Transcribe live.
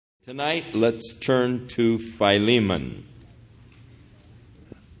Tonight, let's turn to Philemon.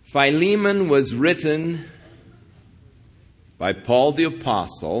 Philemon was written by Paul the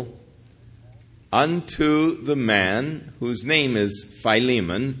Apostle unto the man whose name is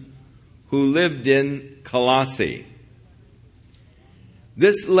Philemon, who lived in Colossae.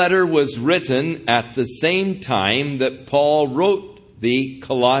 This letter was written at the same time that Paul wrote the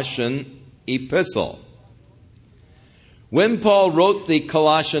Colossian epistle. When Paul wrote the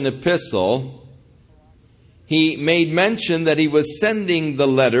Colossian epistle, he made mention that he was sending the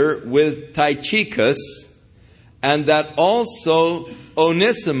letter with Tychicus, and that also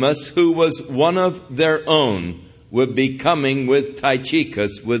Onesimus, who was one of their own, would be coming with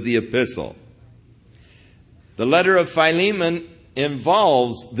Tychicus with the epistle. The letter of Philemon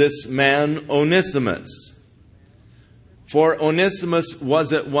involves this man Onesimus. For Onesimus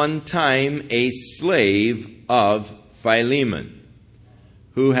was at one time a slave of Philemon,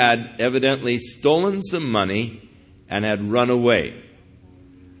 who had evidently stolen some money and had run away.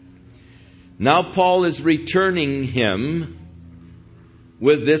 Now Paul is returning him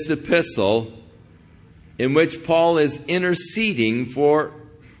with this epistle in which Paul is interceding for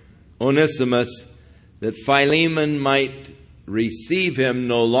Onesimus, that Philemon might receive him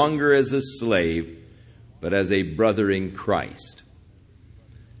no longer as a slave, but as a brother in Christ.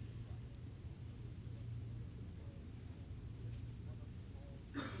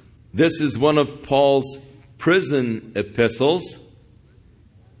 This is one of Paul's prison epistles,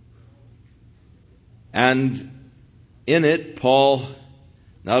 and in it Paul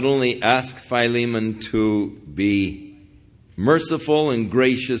not only asked Philemon to be merciful and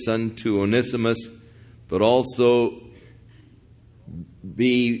gracious unto Onesimus, but also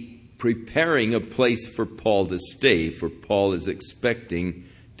be preparing a place for Paul to stay, for Paul is expecting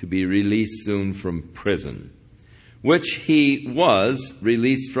to be released soon from prison, which he was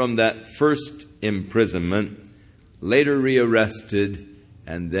released from that first imprisonment, later rearrested,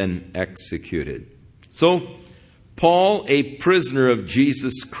 and then executed. So, Paul, a prisoner of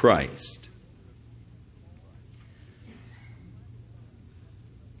Jesus Christ.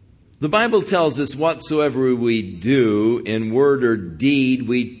 The Bible tells us whatsoever we do in word or deed,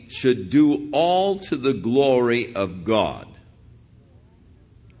 we should do all to the glory of God.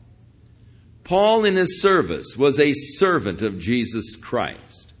 Paul in his service was a servant of Jesus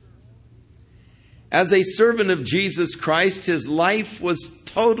Christ. As a servant of Jesus Christ, his life was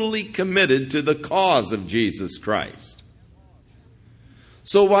totally committed to the cause of Jesus Christ.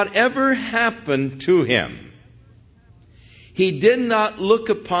 So whatever happened to him, he did not look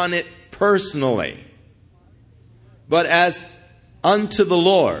upon it personally, but as unto the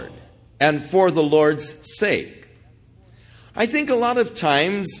Lord and for the Lord's sake. I think a lot of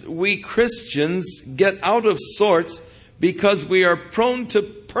times we Christians get out of sorts because we are prone to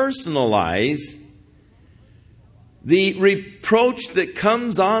personalize the reproach that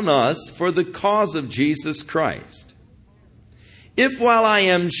comes on us for the cause of Jesus Christ. If while I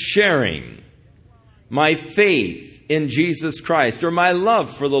am sharing my faith in Jesus Christ or my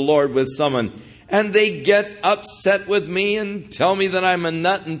love for the Lord with someone, and they get upset with me and tell me that I'm a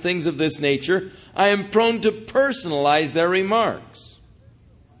nut and things of this nature, I am prone to personalize their remarks,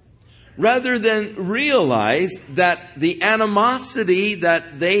 rather than realize that the animosity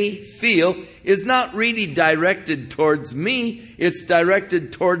that they feel is not really directed towards me, it's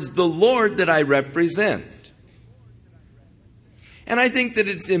directed towards the Lord that I represent. And I think that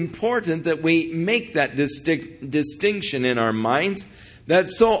it's important that we make that distinction in our minds, that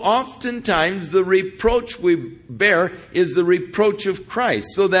so oftentimes the reproach we bear is the reproach of Christ,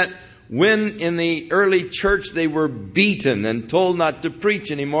 so that when in the early church they were beaten and told not to preach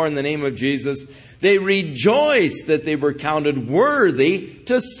anymore in the name of Jesus, they rejoiced that they were counted worthy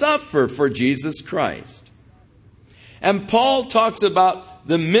to suffer for Jesus Christ. And Paul talks about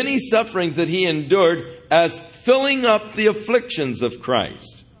the many sufferings that he endured as filling up the afflictions of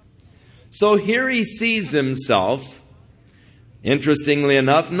Christ. So here he sees himself, interestingly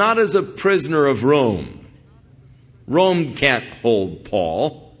enough, not as a prisoner of Rome. Rome can't hold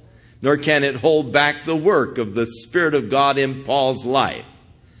Paul, nor can it hold back the work of the Spirit of God in Paul's life.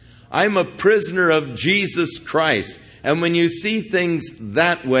 I'm a prisoner of Jesus Christ. And when you see things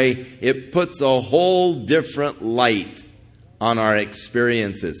that way, it puts a whole different light on our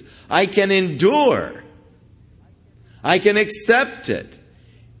experiences. I can endure. I can accept it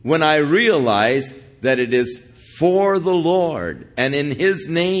when I realize that it is for the Lord and in His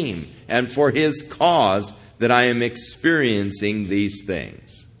name and for His cause that I am experiencing these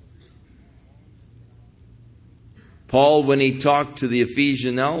things. Paul, when he talked to the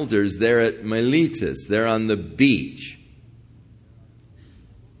Ephesian elders there at Miletus, there on the beach,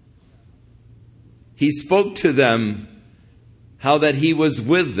 he spoke to them how that he was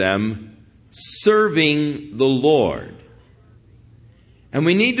with them serving the Lord. And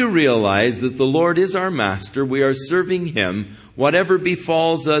we need to realize that the Lord is our master. We are serving him. Whatever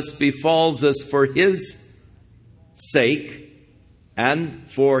befalls us for his sake and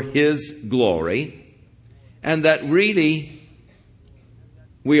for his glory. And that really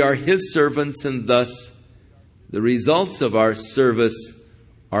we are his servants, and thus the results of our service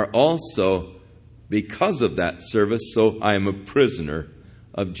are also because of that service. So I am a prisoner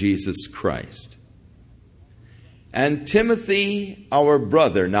of Jesus Christ. And Timothy, our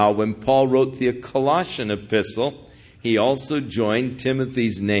brother. Now, when Paul wrote the Colossian epistle, he also joined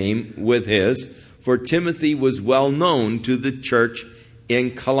Timothy's name with his, for Timothy was well known to the church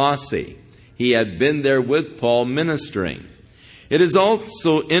in Colossae. He had been there with Paul ministering. It is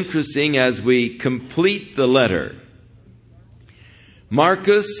also interesting as we complete the letter.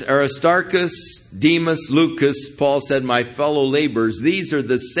 Marcus, Aristarchus, Demas, Lucas, Paul said, my fellow laborers, these are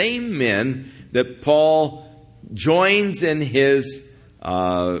the same men that Paul joins in his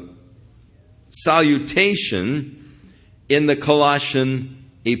salutation in the Colossian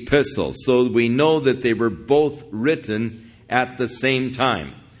epistle. So we know that they were both written at the same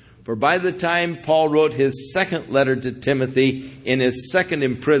time. For by the time Paul wrote his second letter to Timothy in his second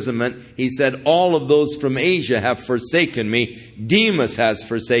imprisonment, he said, all of those from Asia have forsaken me. Demas has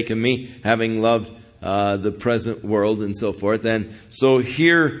forsaken me, having loved the present world and so forth. And so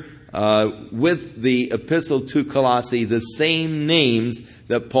here, with the epistle to Colossae, the same names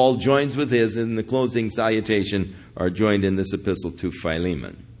that Paul joins with his in the closing salutation are joined in this epistle to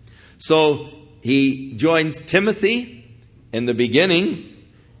Philemon. So he joins Timothy in the beginning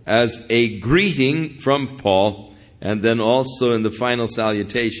as a greeting from Paul, and then also in the final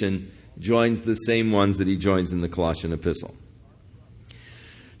salutation joins the same ones that he joins in the Colossian epistle.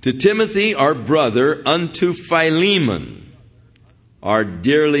 To Timothy, our brother, unto Philemon, our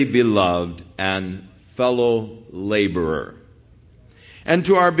dearly beloved and fellow laborer. And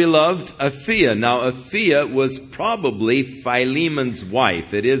to our beloved Apphia. Now, Apphia was probably Philemon's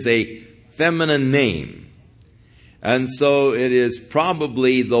wife. It is a feminine name. And so it is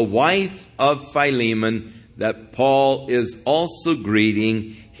probably the wife of Philemon that Paul is also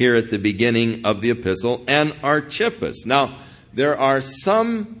greeting here at the beginning of the epistle, and Archippus. Now, there are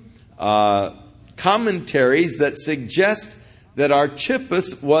some commentaries that suggest that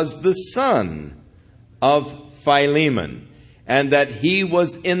Archippus was the son of Philemon, and that he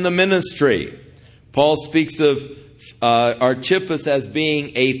was in the ministry. Paul speaks of Archippus as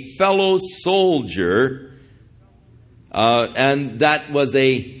being a fellow soldier, and that was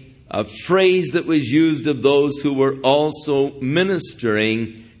a phrase that was used of those who were also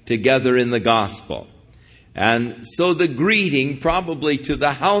ministering together in the gospel. And so the greeting probably to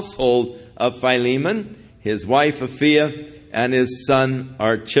the household of Philemon, his wife Apphia, and his son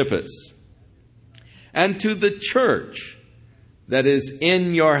Archippus. And to the church that is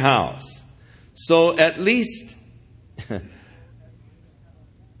in your house. So at least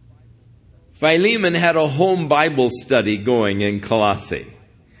Philemon had a home Bible study going in Colossae.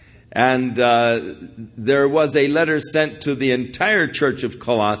 And there was a letter sent to the entire church of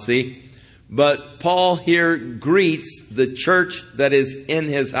Colossae. But Paul here greets the church that is in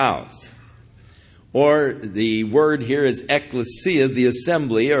his house. Or the word here is ecclesia, the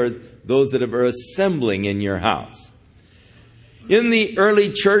assembly, or those that are assembling in your house. In the early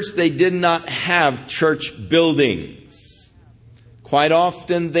church, they did not have church buildings. Quite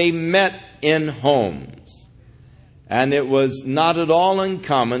often they met in homes. And it was not at all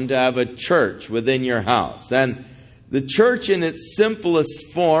uncommon to have a church within your house. And the church in its simplest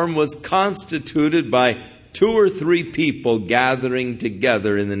form was constituted by 2 or 3 people gathering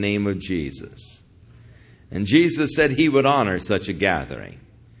together in the name of Jesus. And Jesus said he would honor such a gathering.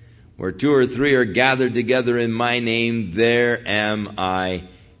 Where 2 or 3 are gathered together in my name, there am I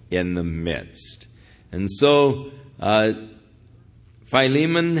in the midst. And so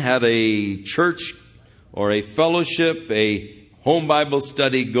Philemon had a church or a fellowship, a home Bible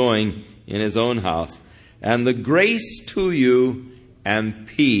study going in his own house. And the grace to you and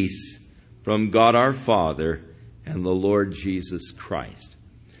peace from God our Father and the Lord Jesus Christ.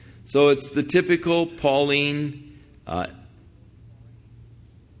 So it's the typical Pauline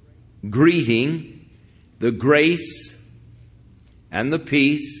greeting, the grace and the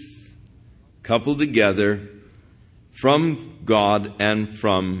peace coupled together from God and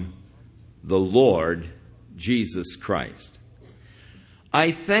from the Lord Jesus Christ.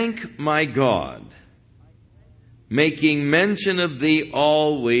 I thank my God, making mention of thee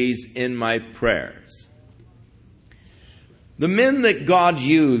always in my prayers. The men that God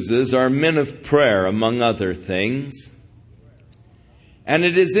uses are men of prayer, among other things. And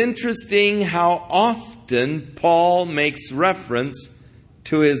it is interesting how often Paul makes reference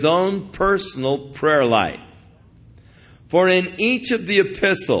to his own personal prayer life. For in each of the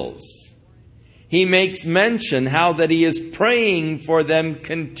epistles, he makes mention how that he is praying for them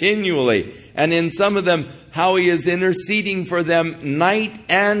continually. And in some of them, how he is interceding for them night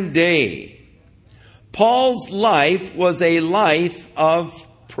and day. Paul's life was a life of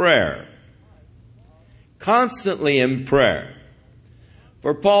prayer. Constantly in prayer.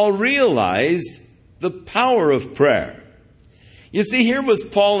 For Paul realized the power of prayer. You see, here was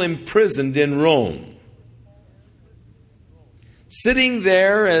Paul imprisoned in Rome. Sitting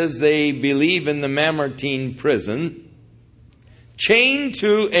there, as they believe, in the Mamertine prison, chained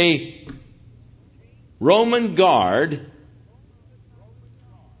to a Roman guard.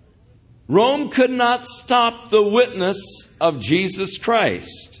 Rome could not stop the witness of Jesus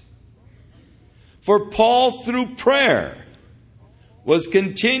Christ. For Paul, through prayer, was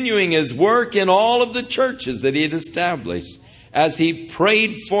continuing his work in all of the churches that he had established as he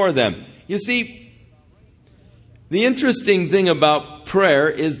prayed for them. You see, the interesting thing about prayer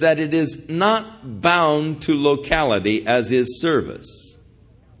is that it is not bound to locality as is service.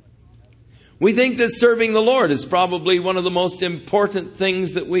 We think that serving the Lord is probably one of the most important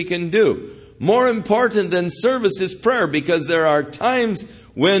things that we can do. More important than service is prayer, because there are times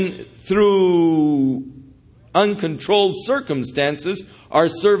when, through uncontrolled circumstances, our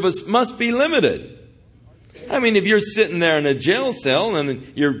service must be limited. I mean, if you're sitting there in a jail cell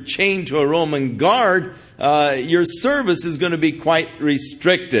and you're chained to a Roman guard, your service is going to be quite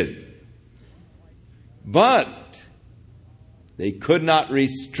restricted. But they could not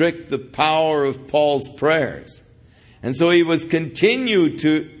restrict the power of Paul's prayers. And so he was continued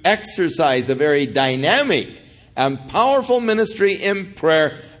to exercise a very dynamic and powerful ministry in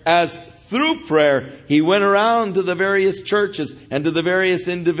prayer, as through prayer he went around to the various churches and to the various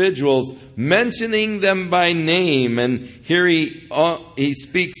individuals, mentioning them by name. And here he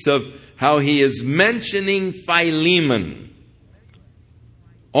speaks of how he is mentioning Philemon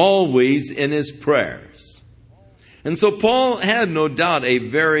always in his prayers. And so Paul had no doubt a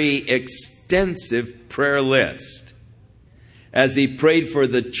very extensive prayer list as he prayed for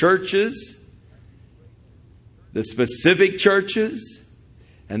the churches, the specific churches,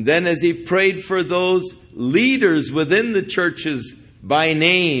 and then as he prayed for those leaders within the churches by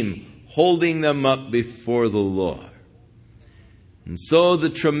name, holding them up before the Lord. And so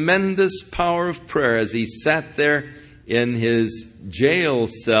the tremendous power of prayer, as he sat there in his jail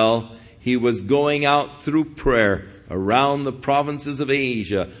cell, he was going out through prayer around the provinces of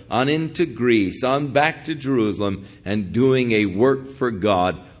Asia, on into Greece, on back to Jerusalem, and doing a work for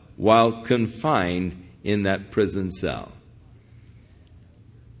God while confined in that prison cell.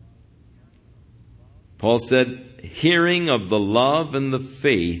 Paul said, hearing of the love and the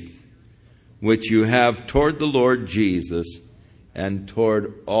faith which you have toward the Lord Jesus and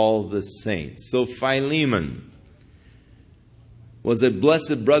toward all the saints. So Philemon was a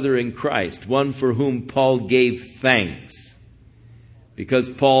blessed brother in Christ, one for whom Paul gave thanks, because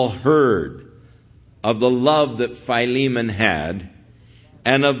Paul heard of the love that Philemon had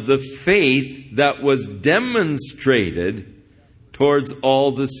and of the faith that was demonstrated towards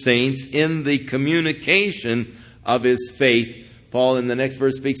all the saints in the communication of his faith. Paul in the next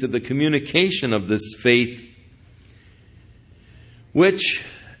verse speaks of the communication of this faith, which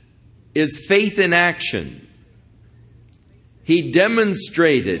is faith in action. He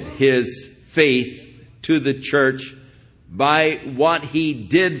demonstrated his faith to the church by what he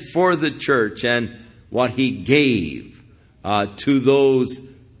did for the church and what he gave to those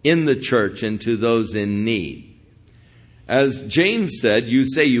in the church and to those in need. As James said, you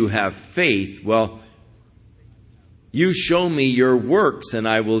say you have faith. Well, you show me your works and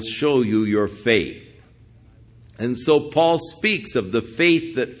I will show you your faith. And so Paul speaks of the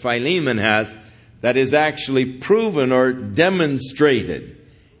faith that Philemon has, that is actually proven or demonstrated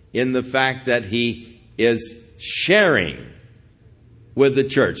in the fact that he is sharing with the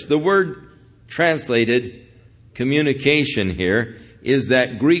church. The word translated communication here is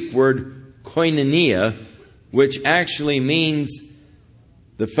that Greek word koinonia, which actually means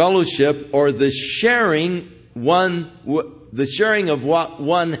the fellowship or the sharing of what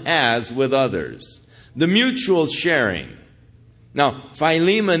one has with others. The mutual sharing. Now,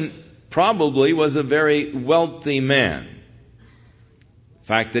 Philemon probably was a very wealthy man. The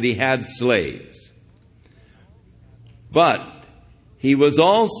fact that he had slaves. But he was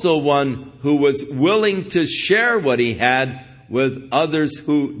also one who was willing to share what he had with others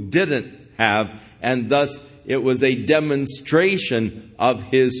who didn't have, and thus it was a demonstration of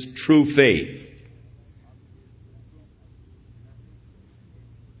his true faith.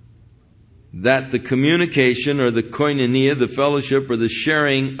 That the communication or the koinonia, the fellowship or the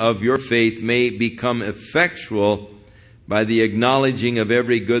sharing of your faith may become effectual by the acknowledging of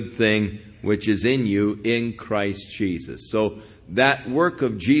every good thing which is in you in Christ Jesus. So that work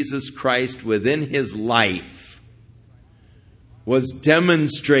of Jesus Christ within his life was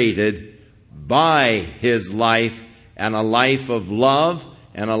demonstrated by his life, and a life of love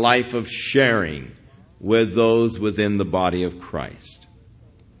and a life of sharing with those within the body of Christ.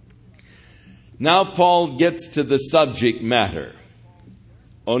 Now Paul gets to the subject matter.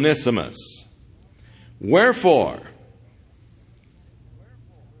 Onesimus. Wherefore,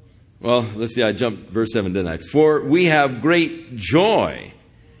 well, let's see, I jumped verse 7, didn't I? For we have great joy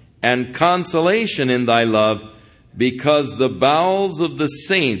and consolation in thy love, because the bowels of the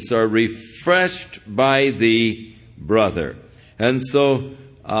saints are refreshed by thee, brother. And so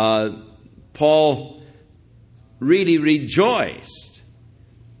Paul really rejoiced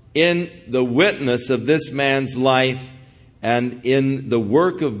in the witness of this man's life and in the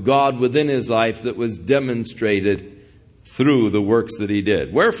work of God within his life that was demonstrated through the works that he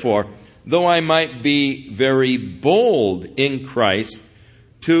did. Wherefore, though I might be very bold in Christ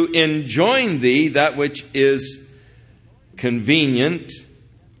to enjoin thee that which is convenient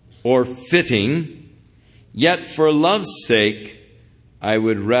or fitting, yet for love's sake I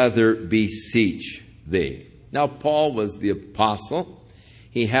would rather beseech thee. Now, Paul was the apostle.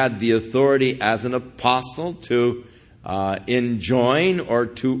 He had the authority as an apostle to enjoin or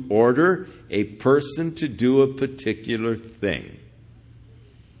to order a person to do a particular thing.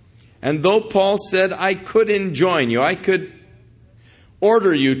 And though Paul said, I could enjoin you, I could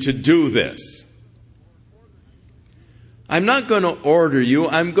order you to do this, I'm not going to order you,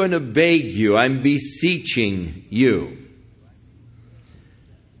 I'm going to beg you, I'm beseeching you.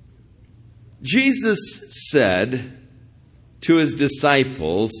 Jesus said to his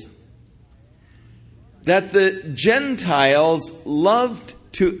disciples that the Gentiles loved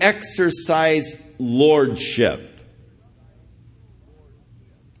to exercise lordship.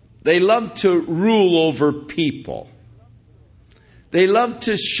 They loved to rule over people. They loved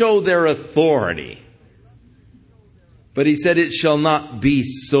to show their authority. But he said, it shall not be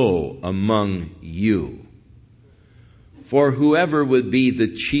so among you. For whoever would be the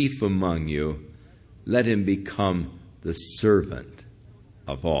chief among you, let him become the servant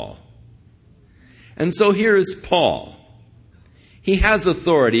of all. And so here is Paul. He has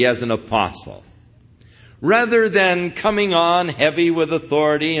authority as an apostle. Rather than coming on heavy with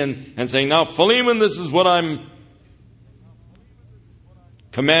authority and saying, now, Philemon, this is what I'm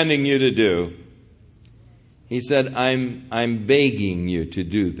commanding you to do. He said, I'm begging you to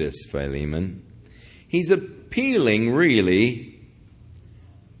do this, Philemon. He's appealing, really,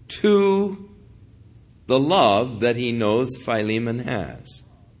 to the love that he knows Philemon has,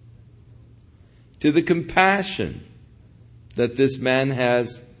 to the compassion that this man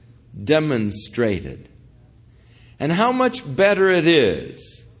has demonstrated. And how much better it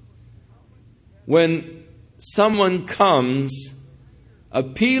is when someone comes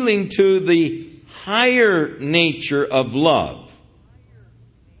appealing to the higher nature of love.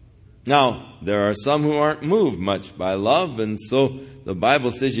 Now, there are some who aren't moved much by love, and so the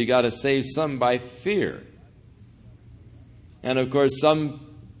Bible says you got to save some by fear. And of course, some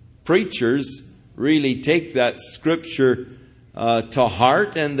preachers really take that scripture to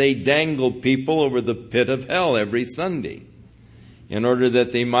heart, and they dangle people over the pit of hell every Sunday in order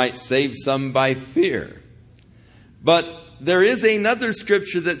that they might save some by fear. But there is another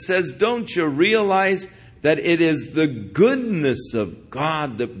scripture that says, don't you realize that it is the goodness of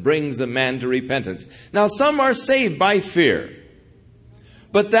God that brings a man to repentance? Now, some are saved by fear,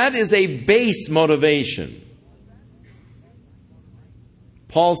 but that is a base motivation.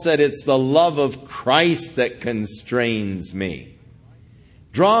 Paul said, it's the love of Christ that constrains me.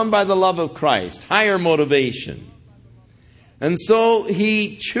 Drawn by the love of Christ, higher motivation. And so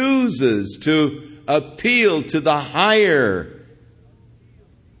he chooses to appeal to the higher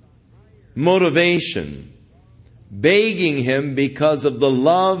motivation, begging him because of the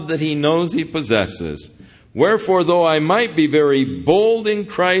love that he knows he possesses. Wherefore, though I might be very bold in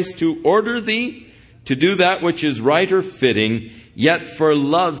Christ to order thee to do that which is right or fitting, yet for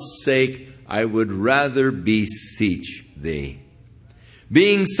love's sake I would rather beseech thee.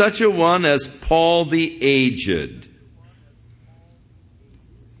 Being such a one as Paul the aged.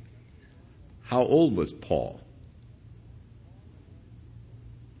 How old was Paul?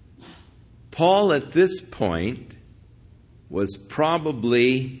 Paul at this point was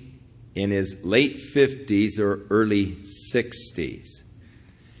probably in his late 50s or early 60s.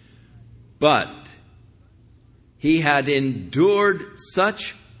 But he had endured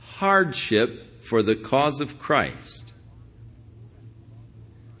such hardship for the cause of Christ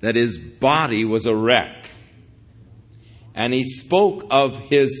that his body was a wreck. And he spoke of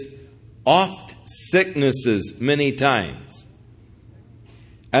his oft sicknesses many times.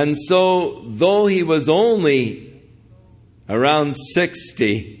 And so, though he was only around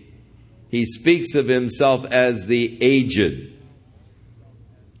 60, he speaks of himself as the aged.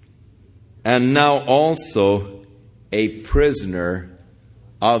 And now also a prisoner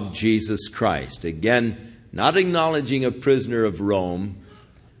of Jesus Christ. Again, not acknowledging a prisoner of Rome,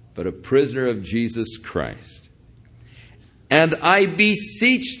 but a prisoner of Jesus Christ. And I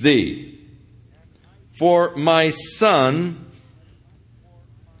beseech thee for my son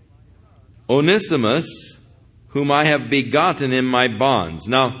Onesimus, whom I have begotten in my bonds.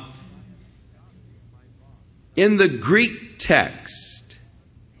 Now, in the Greek text,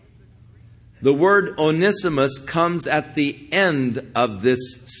 the word Onesimus comes at the end of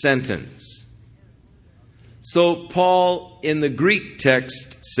this sentence. So Paul in the Greek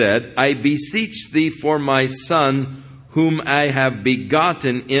text said, I beseech thee for my son, whom I have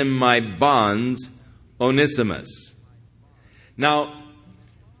begotten in my bonds, Onesimus. Now,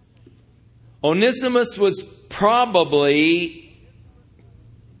 Onesimus was probably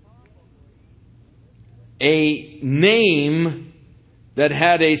a name that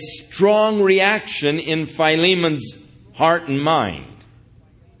had a strong reaction in Philemon's heart and mind.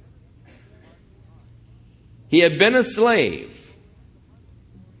 He had been a slave.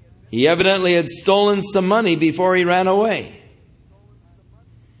 He evidently had stolen some money before he ran away.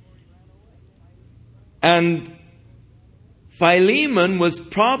 And Philemon was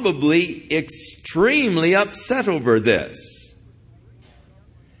probably extremely upset over this,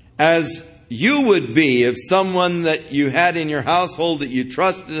 as you would be if someone that you had in your household that you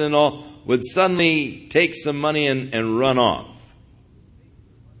trusted and all would suddenly take some money and run off.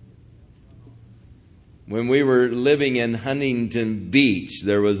 When we were living in Huntington Beach,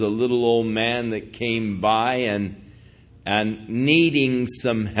 there was a little old man that came by and needing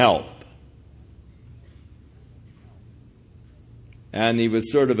some help. And he was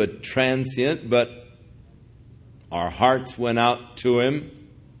sort of a transient, but our hearts went out to him.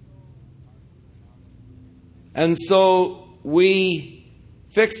 And so we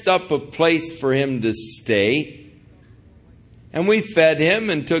fixed up a place for him to stay. And we fed him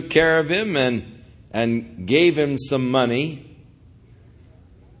and took care of him and gave him some money.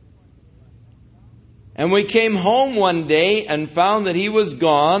 And we came home one day and found that he was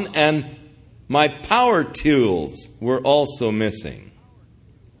gone, and my power tools were also missing.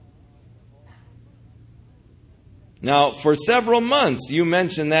 Now, for several months, you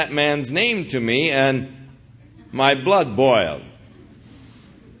mentioned that man's name to me, and my blood boiled.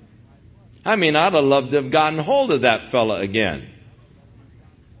 I mean, I'd have loved to have gotten hold of that fella again.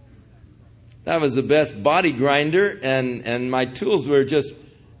 That was the best body grinder, and my tools were just,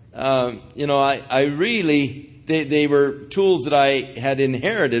 I really... They were tools that I had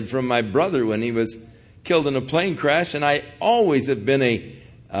inherited from my brother when he was killed in a plane crash. And I always have been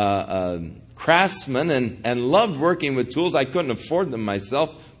a craftsman and loved working with tools. I couldn't afford them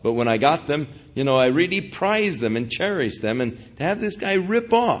myself, but when I got them, I really prized them and cherished them. And to have this guy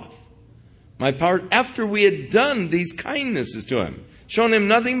rip off my power after we had done these kindnesses to him, shown him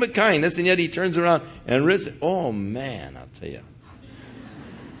nothing but kindness, and yet he turns around and rips it. Oh, man, I'll tell you.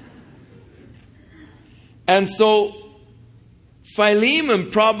 And so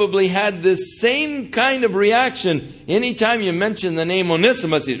Philemon probably had this same kind of reaction. Anytime you mention the name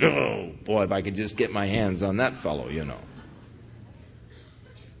Onesimus, he's, oh boy, if I could just get my hands on that fellow,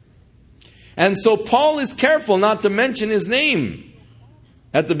 And so Paul is careful not to mention his name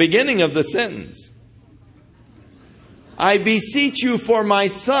at the beginning of the sentence. I beseech you for my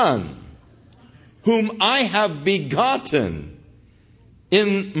son, whom I have begotten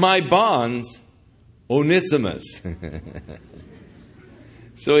in my bonds, Onesimus.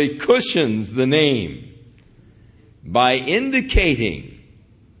 So he cushions the name by indicating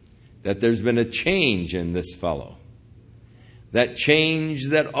that there's been a change in this fellow. That change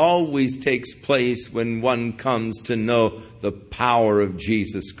that always takes place when one comes to know the power of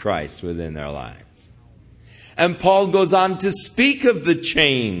Jesus Christ within their lives. And Paul goes on to speak of the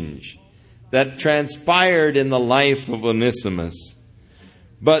change that transpired in the life of Onesimus.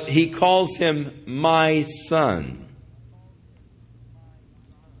 But he calls him my son,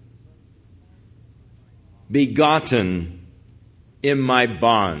 begotten in my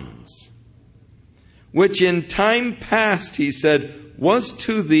bonds, which in time past, he said, was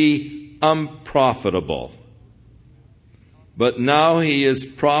to thee unprofitable. But now he is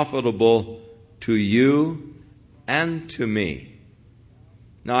profitable to you and to me.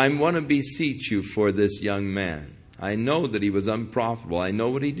 Now I want to beseech you for this young man. I know that he was unprofitable. I know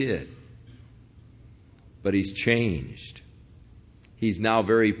what he did. But he's changed. He's now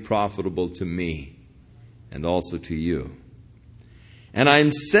very profitable to me and also to you. And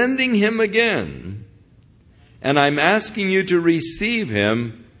I'm sending him again, and I'm asking you to receive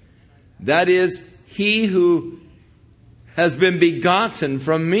him. That is, he who has been begotten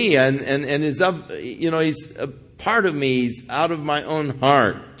from me and is of, he's a part of me. He's out of my own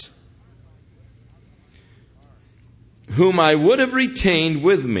heart, whom I would have retained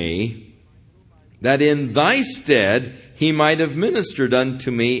with me, that in thy stead he might have ministered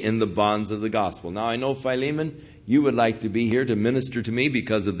unto me in the bonds of the gospel. Now I know, Philemon, you would like to be here to minister to me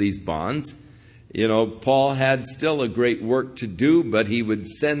because of these bonds. Paul had still a great work to do, but he would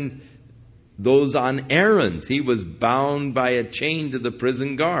send those on errands. He was bound by a chain to the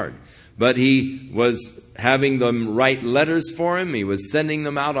prison guard, but he was having them write letters for him. He was sending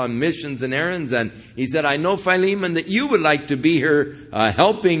them out on missions and errands, and he said, I know, Philemon, that you would like to be here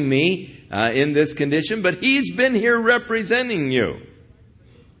helping me in this condition, but he's been here representing you,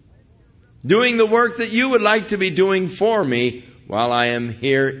 doing the work that you would like to be doing for me while I am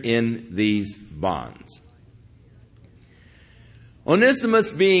here in these bonds.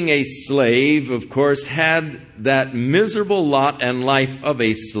 Onesimus, being a slave, of course, had that miserable lot and life of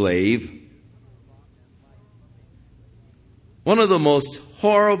a slave. One of the most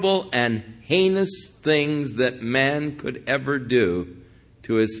horrible and heinous things that man could ever do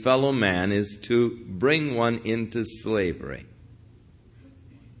to his fellow man is to bring one into slavery.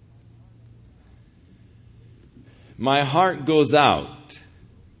 My heart goes out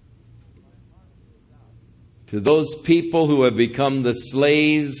to those people who have become the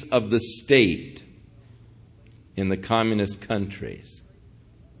slaves of the state in the communist countries.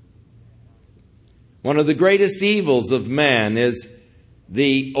 One of the greatest evils of man is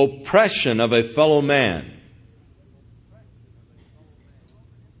the oppression of a fellow man.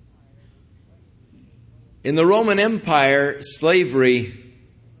 In the Roman Empire, slavery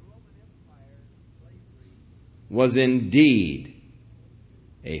was indeed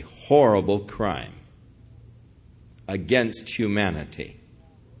a horrible crime against humanity.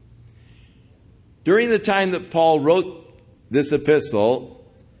 During the time that Paul wrote this epistle,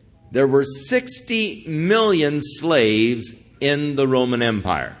 there were 60 million slaves in the Roman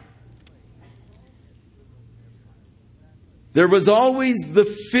Empire. There was always the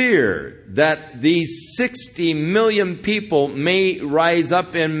fear that these 60 million people may rise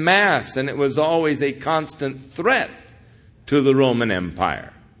up en masse, and it was always a constant threat to the Roman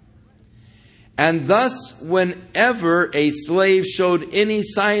Empire. And thus, whenever a slave showed any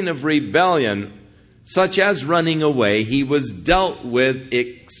sign of rebellion, such as running away, he was dealt with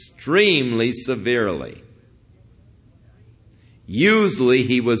extremely severely. Usually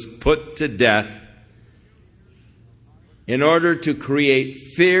he was put to death in order to create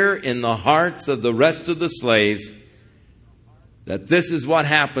fear in the hearts of the rest of the slaves that this is what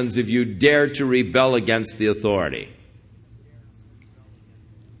happens if you dare to rebel against the authority.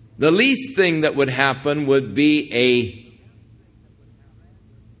 The least thing that would happen would be a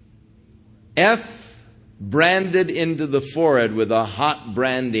F branded into the forehead with a hot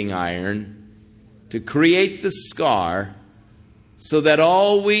branding iron to create the scar, so that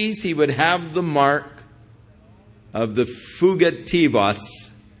always he would have the mark of the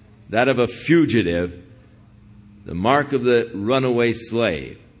fugitivos, that of a fugitive, the mark of the runaway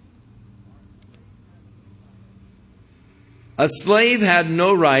slave. A slave had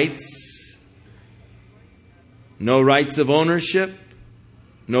no rights of ownership,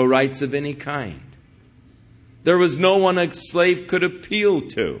 no rights of any kind. There was no one a slave could appeal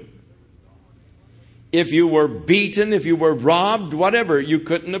to. If you were beaten, if you were robbed, whatever, you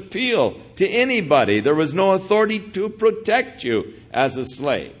couldn't appeal to anybody. There was no authority to protect you as a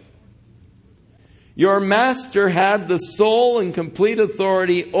slave. Your master had the sole and complete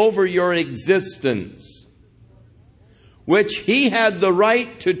authority over your existence, which he had the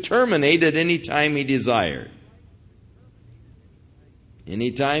right to terminate at any time he desired.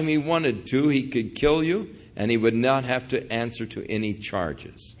 Anytime he wanted to, he could kill you, and he would not have to answer to any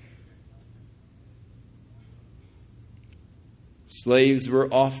charges. Slaves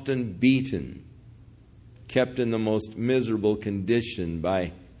were often beaten, kept in the most miserable condition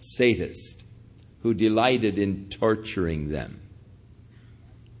by sadists who delighted in torturing them.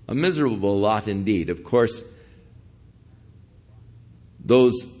 A miserable lot indeed. Of course,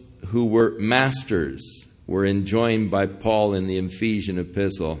 those who were masters were enjoined by Paul in the Ephesian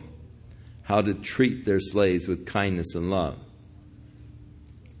epistle how to treat their slaves with kindness and love.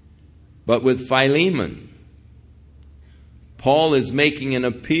 But with Philemon, Paul is making an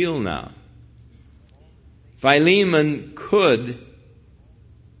appeal now. Philemon could,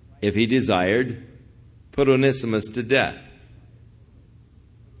 if he desired, put Onesimus to death.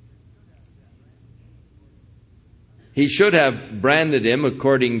 He should have branded him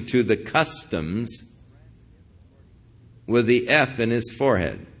according to the customs with the F in his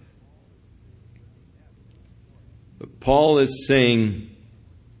forehead. But Paul is saying,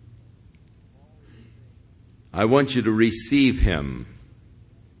 I want you to receive him.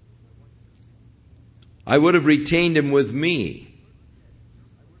 I would have retained him with me,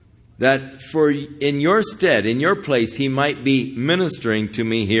 that in your stead, in your place, he might be ministering to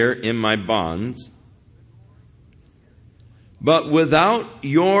me here in my bonds. But without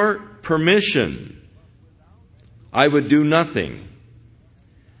your permission, I would do nothing,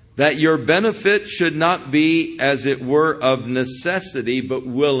 that your benefit should not be, as it were, of necessity, but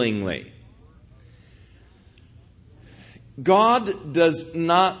willingly. God does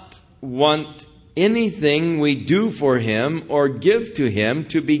not want anything we do for Him or give to Him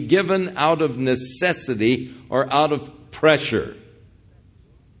to be given out of necessity or out of pressure.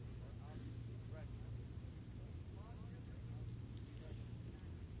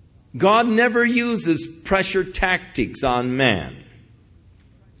 God never uses pressure tactics on man.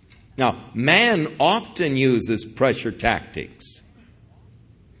 Now, man often uses pressure tactics.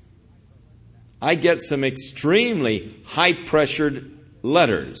 I get some extremely high-pressured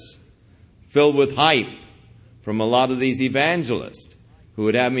letters filled with hype from a lot of these evangelists who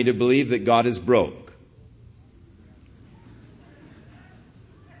would have me to believe that God is broke.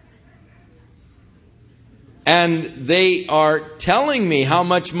 And they are telling me how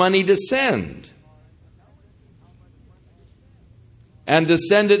much money to send. And to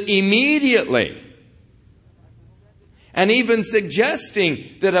send it immediately. And even suggesting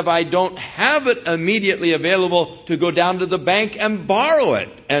that if I don't have it immediately available, to go down to the bank and borrow it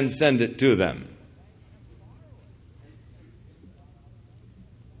and send it to them.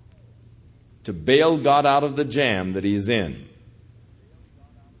 To bail God out of the jam that He's in.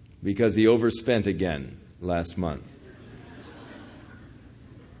 Because he overspent again last month.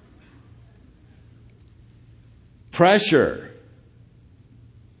 Pressure.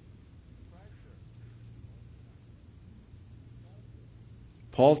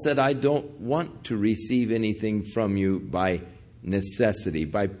 Paul said, I don't want to receive anything from you by necessity,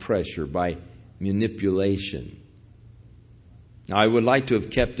 by pressure, by manipulation. Now, I would like to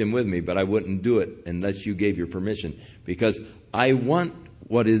have kept him with me, but I wouldn't do it unless you gave your permission, because I want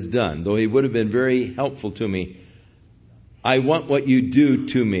what is done. Though he would have been very helpful to me, I want what you do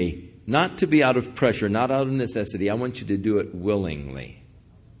to me not to be out of pressure, not out of necessity. I want you to do it willingly.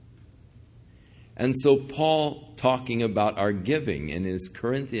 And so Paul, talking about our giving in his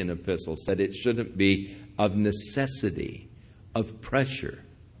Corinthian epistle, said it shouldn't be of necessity, of pressure.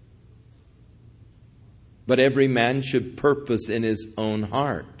 But every man should purpose in his own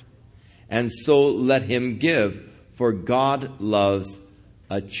heart. And so let him give, for God loves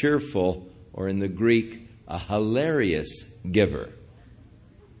a cheerful, or in the Greek, a hilarious giver.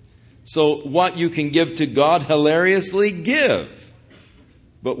 So what you can give to God hilariously, give.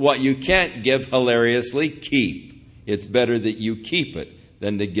 But what you can't give hilariously, keep. It's better that you keep it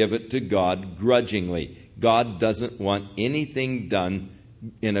than to give it to God grudgingly. God doesn't want anything done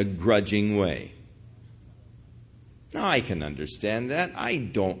in a grudging way. Now, I can understand that. I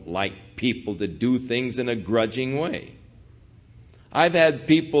don't like people to do things in a grudging way. I've had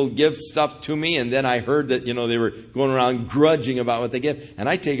people give stuff to me, and then I heard that, they were going around grudging about what they give. And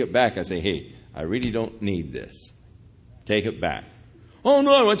I take it back. I say, hey, I really don't need this. Take it back. Oh,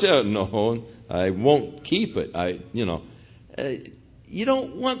 no, I want you. No, I won't keep it. You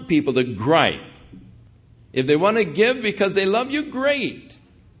don't want people to gripe. If they want to give because they love you, great.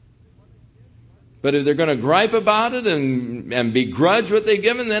 But if they're going to gripe about it and begrudge what they've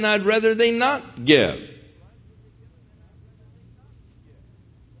given, then I'd rather they not give.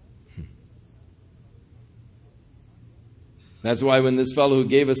 That's why when this fellow who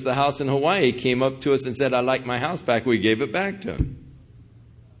gave us the house in Hawaii came up to us and said, I like my house back, we gave it back to him.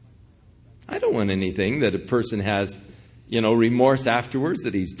 I don't want anything that a person has, remorse afterwards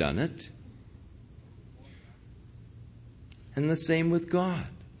that he's done it. And the same with God.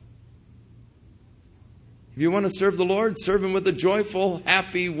 If you want to serve the Lord, serve Him with a joyful,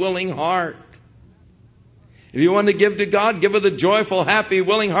 happy, willing heart. If you want to give to God, give with a joyful, happy,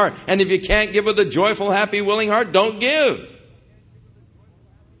 willing heart. And if you can't give with a joyful, happy, willing heart, don't give.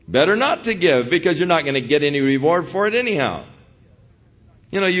 Better not to give, because you're not going to get any reward for it anyhow.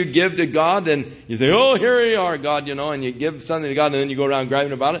 You give to God and you say, oh, here you are, God, and you give something to God and then you go around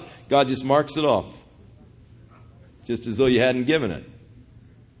grabbing about it. God just marks it off. Just as though you hadn't given it.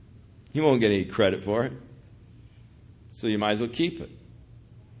 You won't get any credit for it. So you might as well keep it.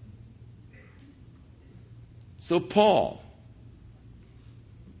 So Paul,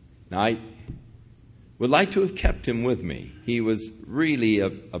 now I would like to have kept him with me. He was really a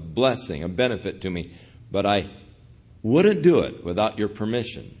blessing, a benefit to me. But I wouldn't do it without your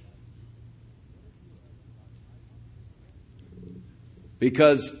permission.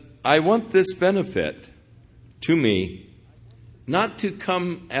 Because I want this benefit to me not to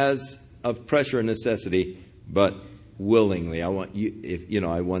come as of pressure and necessity, but willingly. I want you,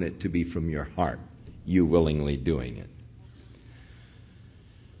 I want it to be from your heart, you willingly doing it.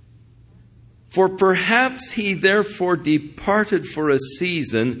 For perhaps he therefore departed for a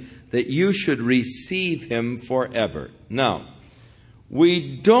season, that you should receive him forever. Now,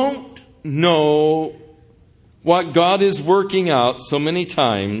 we don't know what God is working out so many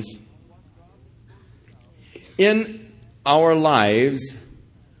times in our lives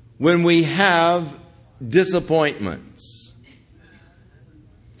when we have disappointments.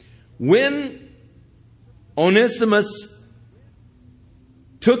 When Onesimus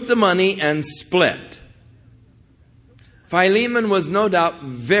took the money and split, Philemon was no doubt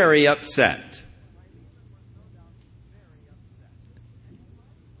very upset.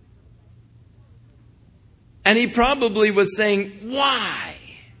 And he probably was saying, why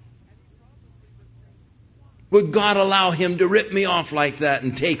would God allow him to rip me off like that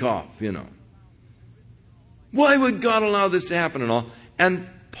and take off, Why would God allow this to happen and all? And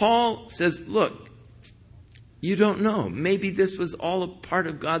Paul says, look, you don't know. Maybe this was all a part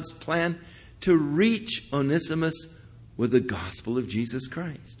of God's plan to reach Onesimus with the gospel of Jesus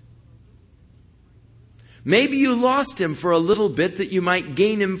Christ. Maybe you lost him for a little bit that you might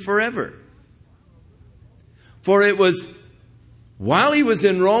gain him forever. For it was while he was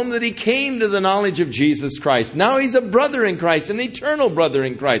in Rome that he came to the knowledge of Jesus Christ. Now he's a brother in Christ, an eternal brother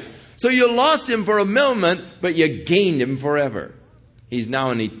in Christ. So you lost him for a moment, but you gained him forever. He's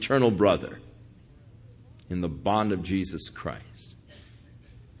now an eternal brother in the bond of Jesus Christ.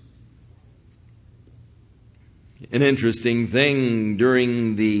 An interesting thing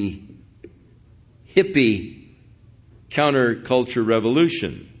during the hippie counterculture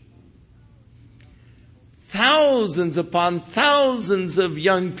revolution, thousands upon thousands of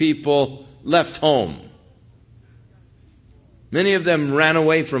young people left home. Many of them ran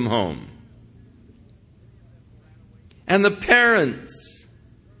away from home. And the parents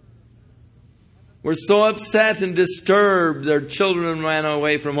were so upset and disturbed their children ran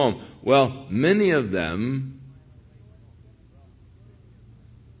away from home. Well, many of them,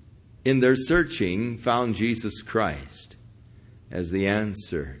 in their searching, found Jesus Christ as the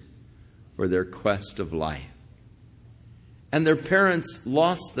answer for their quest of life. And their parents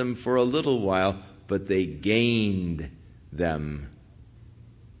lost them for a little while, but they gained them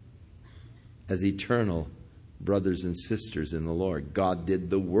as eternal brothers and sisters in the Lord. God did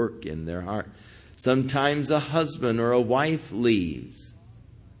the work in their heart. Sometimes a husband or a wife leaves,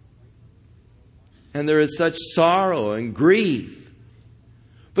 and there is such sorrow and grief.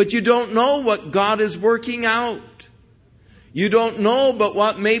 But you don't know what God is working out. You don't know but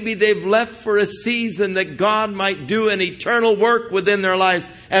what maybe they've left for a season that God might do an eternal work within their lives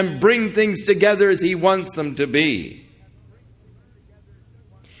and bring things together as He wants them to be.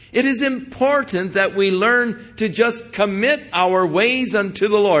 It is important that we learn to just commit our ways unto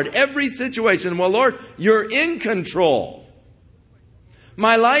the Lord. Every situation, well, Lord, you're in control.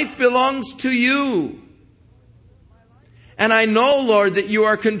 My life belongs to you. And I know, Lord, that you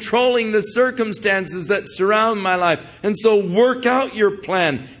are controlling the circumstances that surround my life. And so work out your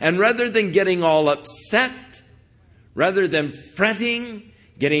plan. And rather than getting all upset, rather than fretting,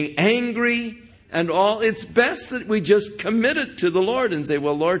 getting angry and all, it's best that we just commit it to the Lord and say,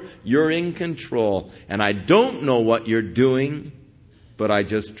 well, Lord, you're in control. And I don't know what you're doing, but I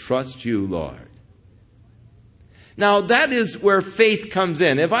just trust you, Lord. Now, that is where faith comes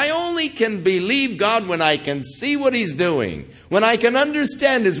in. If I only can believe God when I can see what He's doing, when I can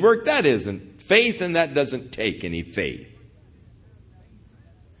understand His work, that isn't faith, and that doesn't take any faith.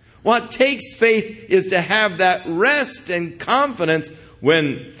 What takes faith is to have that rest and confidence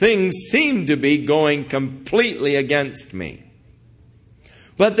when things seem to be going completely against me.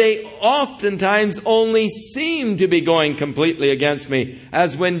 But they oftentimes only seem to be going completely against me.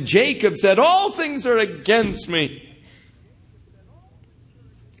 As when Jacob said, all things are against me.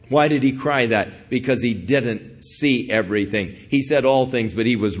 Why did he cry that? Because he didn't see everything. He said all things, but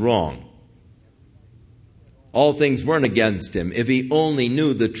he was wrong. all things weren't against him if he only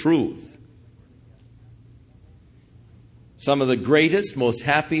knew the truth. Some of the greatest, most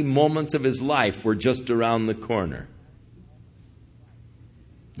happy moments of his life were just around the corner.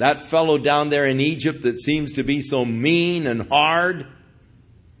 That fellow down there in Egypt that seems to be so mean and hard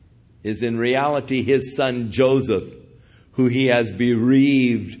is in reality his son Joseph, who he has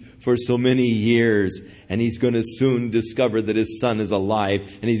bereaved for so many years. And he's going to soon discover that his son is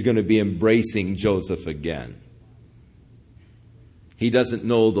alive, and he's going to be embracing Joseph again. He doesn't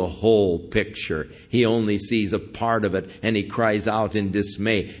know the whole picture. He only sees a part of it, and he cries out in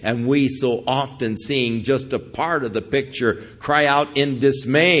dismay. And we so often, seeing just a part of the picture, cry out in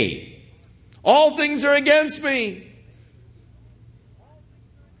dismay. All things are against me.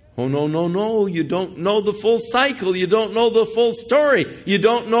 Oh, no. You don't know the full cycle. You don't know the full story. You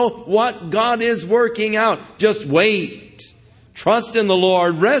don't know what God is working out. Just wait. Trust in the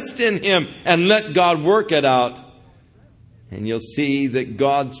Lord. Rest in Him and let God work it out. And you'll see that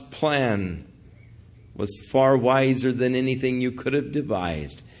God's plan was far wiser than anything you could have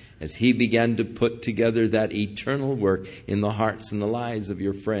devised as He began to put together that eternal work in the hearts and the lives of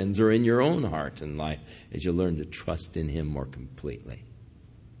your friends, or in your own heart and life, as you learn to trust in Him more completely.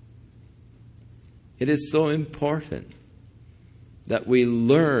 It is so important that we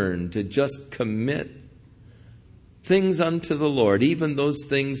learn to just commit things unto the Lord, even those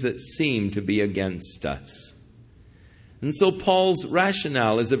things that seem to be against us. And so Paul's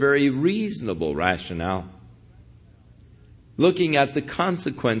rationale is a very reasonable rationale, looking at the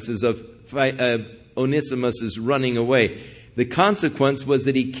consequences of Onesimus' running away. The consequence was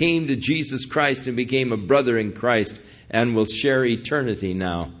that he came to Jesus Christ and became a brother in Christ and will share eternity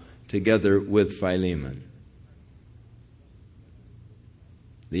now together with Philemon.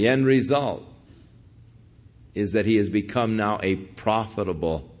 The end result is that he has become now a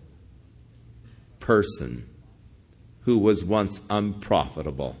profitable person who was once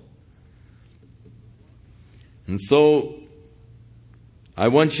unprofitable. And so, I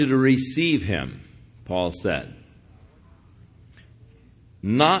want you to receive him, Paul said.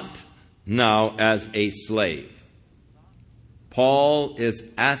 Not now as a slave. Paul is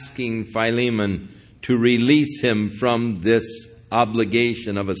asking Philemon to release him from this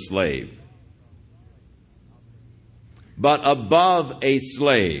obligation of a slave. But above a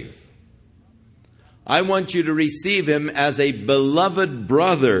slave, I want you to receive him as a beloved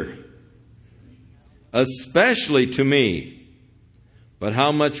brother, especially to me, but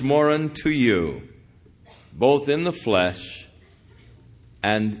how much more unto you, both in the flesh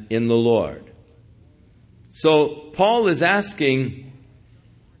and in the Lord. So Paul is asking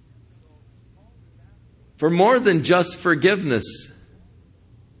for more than just forgiveness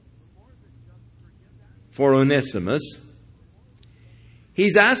for Onesimus.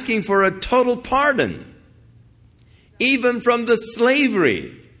 He's asking for a total pardon, even from the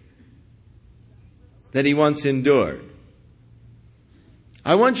slavery that he once endured.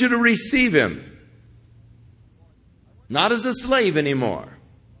 I want you to receive him, not as a slave anymore,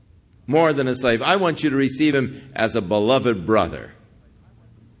 more than a slave. I want you to receive him as a beloved brother.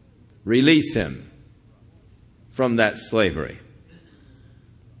 Release him from that slavery.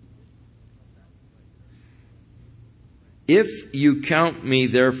 If you count me,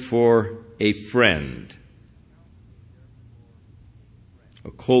 therefore, a friend,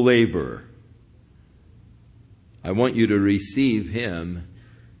 a co-laborer, I want you to receive him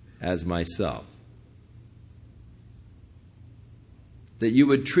as myself. That you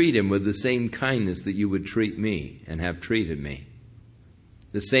would treat him with the same kindness that you would treat me and have treated me.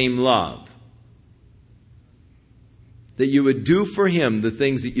 The same love. That you would do for him the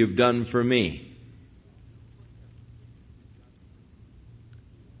things that you've done for me.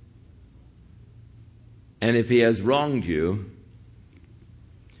 And if he has wronged you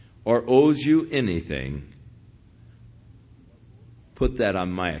or owes you anything, put that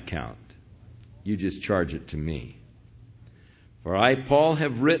on my account. You just charge it to me. For I, Paul,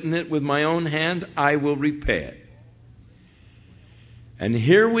 have written it with my own hand, I will repay it. And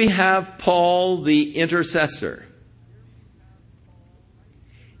here we have Paul, the intercessor,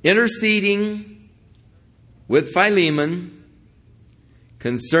 interceding with Philemon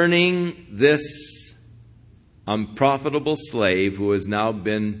concerning this unprofitable slave who has now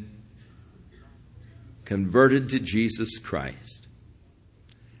been converted to Jesus Christ,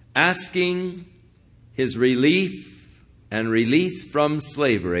 asking his relief and release from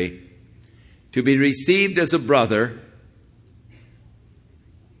slavery to be received as a brother,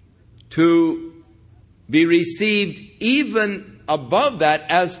 to be received even above that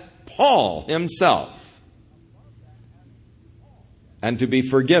as Paul himself, and to be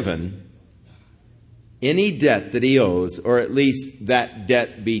forgiven any debt that he owes, or at least that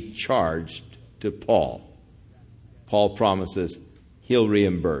debt be charged to Paul. Paul promises he'll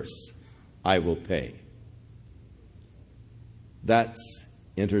reimburse. I will pay. That's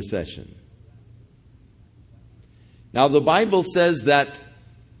intercession. Now, the Bible says that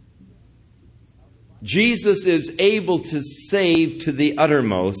Jesus is able to save to the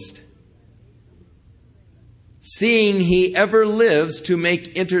uttermost, seeing he ever lives to make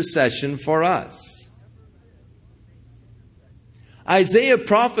intercession for us. Isaiah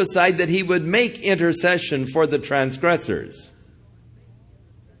prophesied that he would make intercession for the transgressors.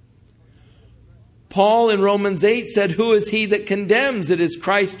 Paul in Romans 8 said, "Who is he that condemns? It is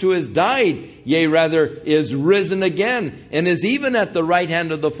Christ who has died, yea, rather is risen again, and is even at the right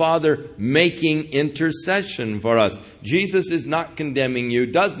hand of the Father, making intercession for us." Jesus is not condemning you,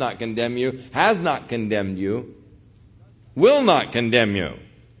 does not condemn you, has not condemned you, will not condemn you.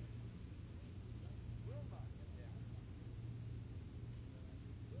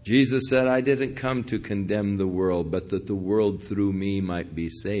 Jesus said, "I didn't come to condemn the world, but that the world through me might be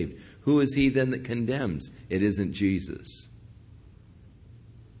saved." Who is he then that condemns? It isn't Jesus.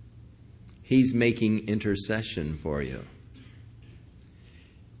 He's making intercession for you.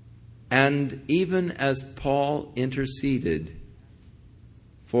 And even as Paul interceded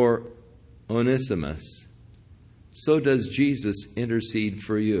for Onesimus, so does Jesus intercede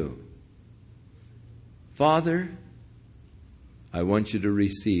for you. Father, I want you to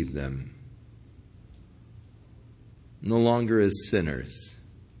receive them, no longer as sinners,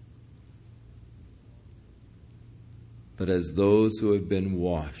 but as those who have been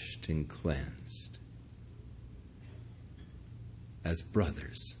washed and cleansed, as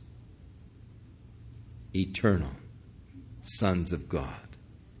brothers, eternal sons of God.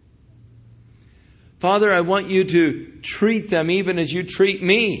 Father, I want you to treat them even as you treat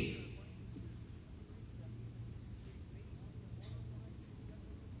me.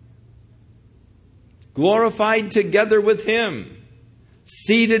 Glorified together with him,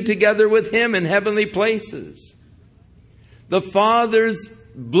 seated together with him in heavenly places. The Father's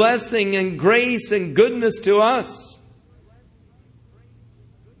blessing and grace and goodness to us,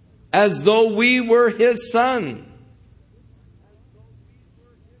 as though we were his son.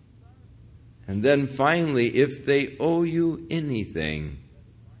 And then finally, if they owe you anything,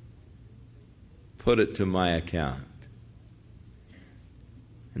 put it to my account.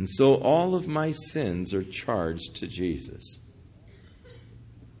 And so all of my sins are charged to Jesus.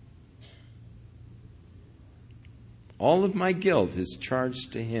 All of my guilt is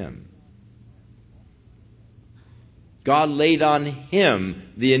charged to him. God laid on him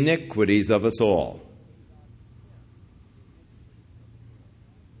the iniquities of us all.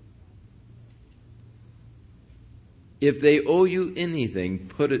 If they owe you anything,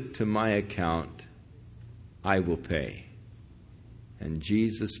 put it to my account. I will pay. And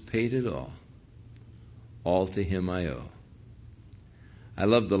Jesus paid it all. All to him I owe. I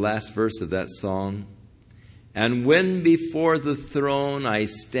love the last verse of that song. And when before the throne I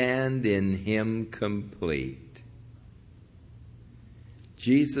stand in him complete.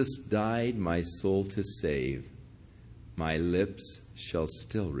 Jesus died my soul to save. My lips shall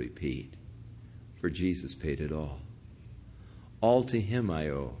still repeat. For Jesus paid it all. All to him I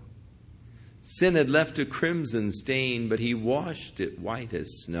owe. Sin had left a crimson stain, but he washed it white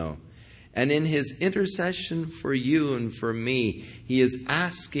as snow. And in his intercession for you and for me, he is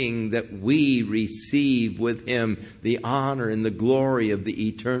asking that we receive with him the honor and the glory of the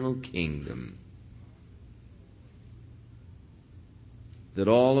eternal kingdom. That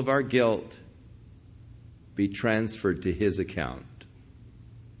all of our guilt be transferred to his account.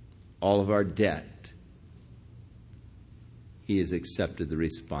 All of our debt he has accepted the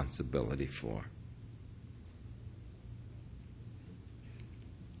responsibility for.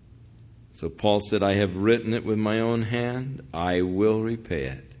 So Paul said, I have written it with my own hand. I will repay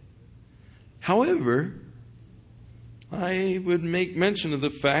it. However, I would make mention of the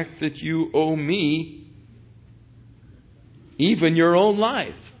fact that you owe me even your own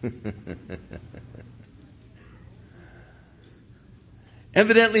life.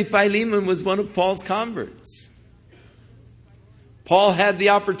 Evidently, Philemon was one of Paul's converts. Paul had the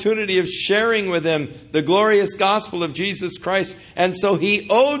opportunity of sharing with him the glorious gospel of Jesus Christ. And so he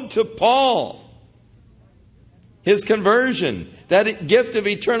owed to Paul his conversion, that gift of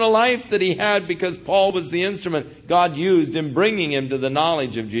eternal life that he had because Paul was the instrument God used in bringing him to the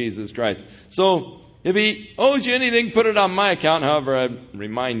knowledge of Jesus Christ. So if he owes you anything, put it on my account. However, I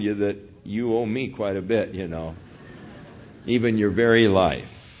remind you that you owe me quite a bit, even your very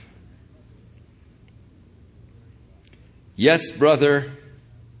life. Yes, brother,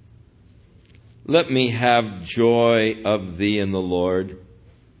 Let me have joy of thee in the Lord.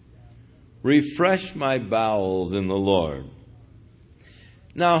 Refresh my bowels in the Lord.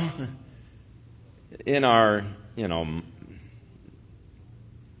 Now, in our,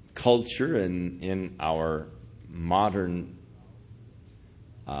 culture and in our modern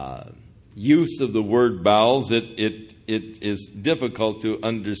use of the word bowels, it is difficult to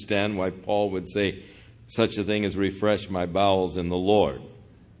understand why Paul would say such a thing as refresh my bowels in the Lord.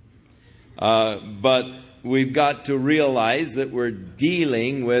 But we've got to realize that we're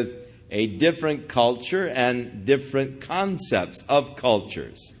dealing with a different culture and different concepts of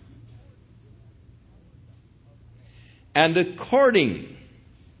cultures. And according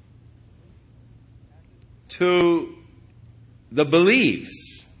to the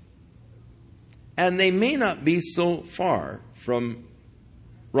beliefs, and they may not be so far from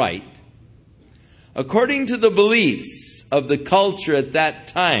right, according to the beliefs of the culture at that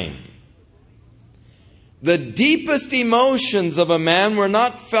time, the deepest emotions of a man were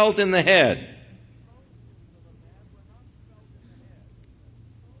not felt in the head,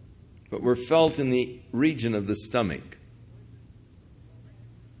 but were felt in the region of the stomach.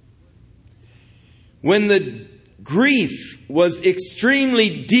 When the grief was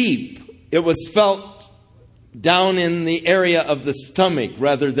extremely deep, it was felt down in the area of the stomach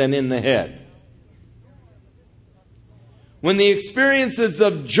rather than in the head. When the experiences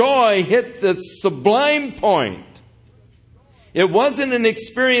of joy hit the sublime point, it wasn't an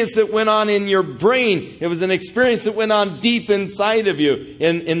experience that went on in your brain. It was an experience that went on deep inside of you,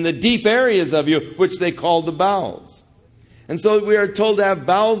 in the deep areas of you, which they called the bowels. And so we are told to have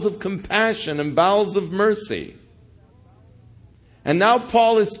bowels of compassion and bowels of mercy. And now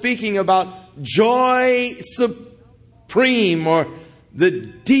Paul is speaking about joy supreme, or the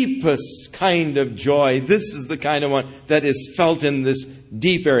deepest kind of joy. This is the kind of one that is felt in this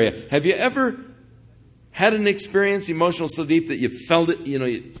deep area. Have you ever had an experience, emotional, so deep that you felt it,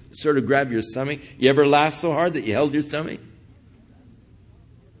 you sort of grabbed your stomach? You ever laughed so hard that you held your stomach?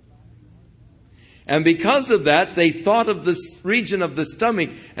 And because of that, they thought of this region of the stomach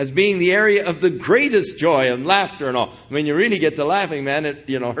as being the area of the greatest joy and laughter and all. When you really get to laughing, man, it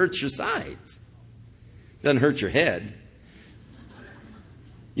hurts your sides. Doesn't hurt your head.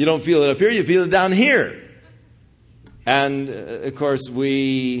 You don't feel it up here, you feel it down here. And, of course,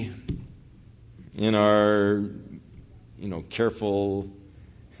 we, in our, careful,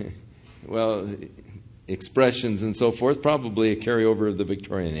 expressions and so forth, probably a carryover of the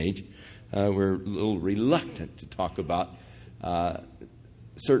Victorian age, we're a little reluctant to talk about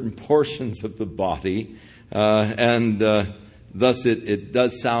certain portions of the body, and thus it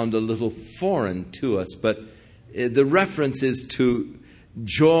does sound a little foreign to us. But the reference is to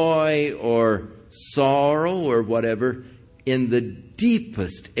joy or sorrow or whatever in the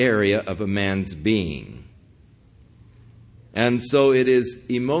deepest area of a man's being. And so it is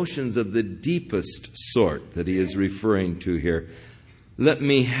emotions of the deepest sort that he is referring to here. Let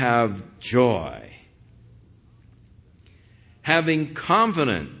me have joy, having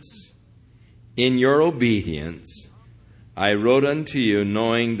confidence in your obedience. I wrote unto you,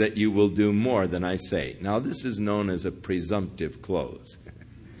 knowing that you will do more than I say. Now, this is known as a presumptive clause.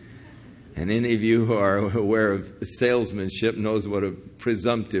 And any of you who are aware of salesmanship knows what a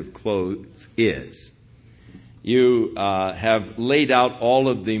presumptive clause is. You have laid out all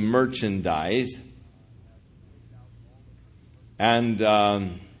of the merchandise, and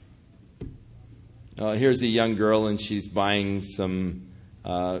here's a young girl, and she's buying some,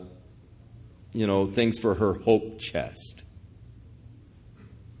 things for her hope chest.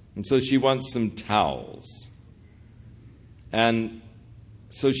 And so she wants some towels. And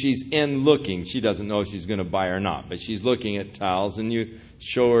so she's in looking. She doesn't know if she's going to buy or not, but she's looking at towels, and you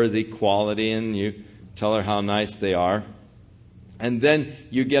show her the quality, and you tell her how nice they are. And then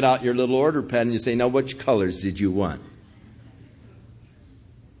you get out your little order pad, and you say, now, which colors did you want?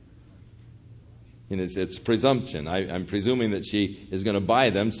 It's presumption. I'm presuming that she is going to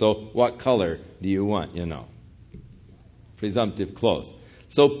buy them, so what color do you want, Presumptive clause.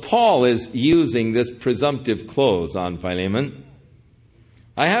 So Paul is using this presumptive clause on Philemon.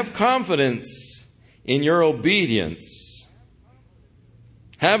 I have confidence in your obedience.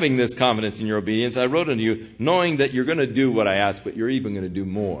 Having this confidence in your obedience, I wrote unto you, knowing that you're going to do what I ask, but you're even going to do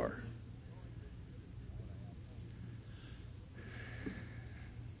more.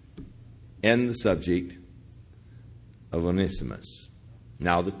 End the subject of Onesimus.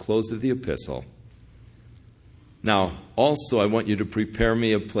 Now the close of the epistle. Now, also I want you to prepare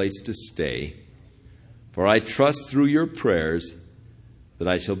me a place to stay, for I trust through your prayers that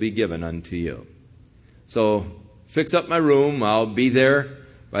I shall be given unto you. So, fix up my room. I'll be there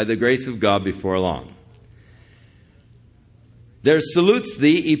by the grace of God before long. There salutes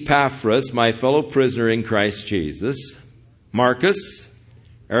thee Epaphras, my fellow prisoner in Christ Jesus, Marcus,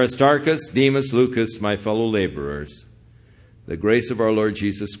 Aristarchus, Demas, Lucas, my fellow laborers. The grace of our Lord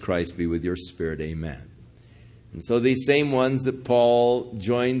Jesus Christ be with your spirit. Amen. And so these same ones that Paul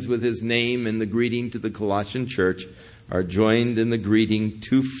joins with his name in the greeting to the Colossian church are joined in the greeting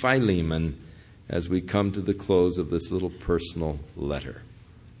to Philemon as we come to the close of this little personal letter.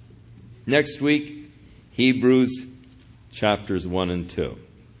 Next week, Hebrews chapters 1 and 2.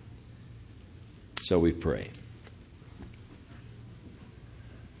 Shall we pray?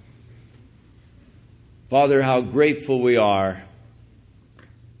 Father, how grateful we are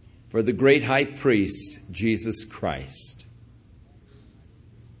for the great high priest, Jesus Christ,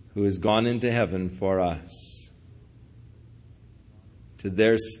 who has gone into heaven for us, to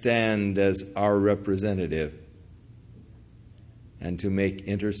there stand as our representative and to make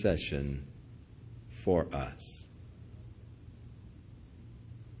intercession for us.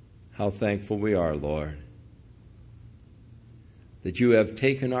 How thankful we are, Lord, that you have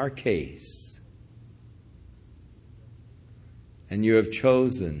taken our case and you have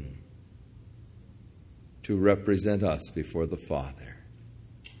chosen to represent us before the Father.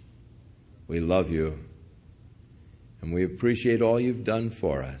 We love you, and we appreciate all you've done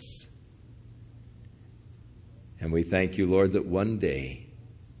for us. And we thank you, Lord, that one day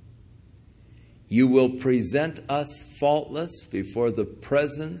you will present us faultless before the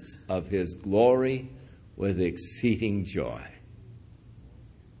presence of his glory with exceeding joy.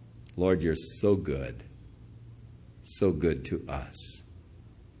 Lord, you're so good to us,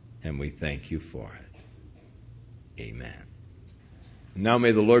 and we thank you for it. Amen. Now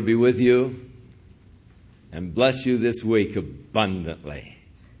may the Lord be with you and bless you this week abundantly.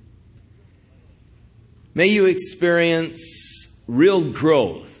 May you experience real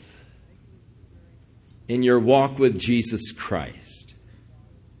growth in your walk with Jesus Christ.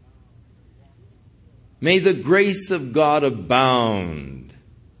 May the grace of God abound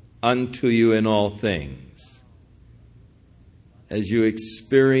unto you in all things, as you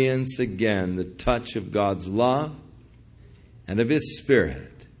experience again the touch of God's love and of his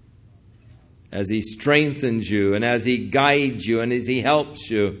Spirit, as he strengthens you and as he guides you and as he helps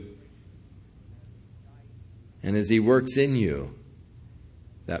you and as he works in you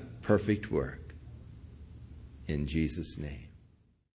that perfect work. In Jesus' name.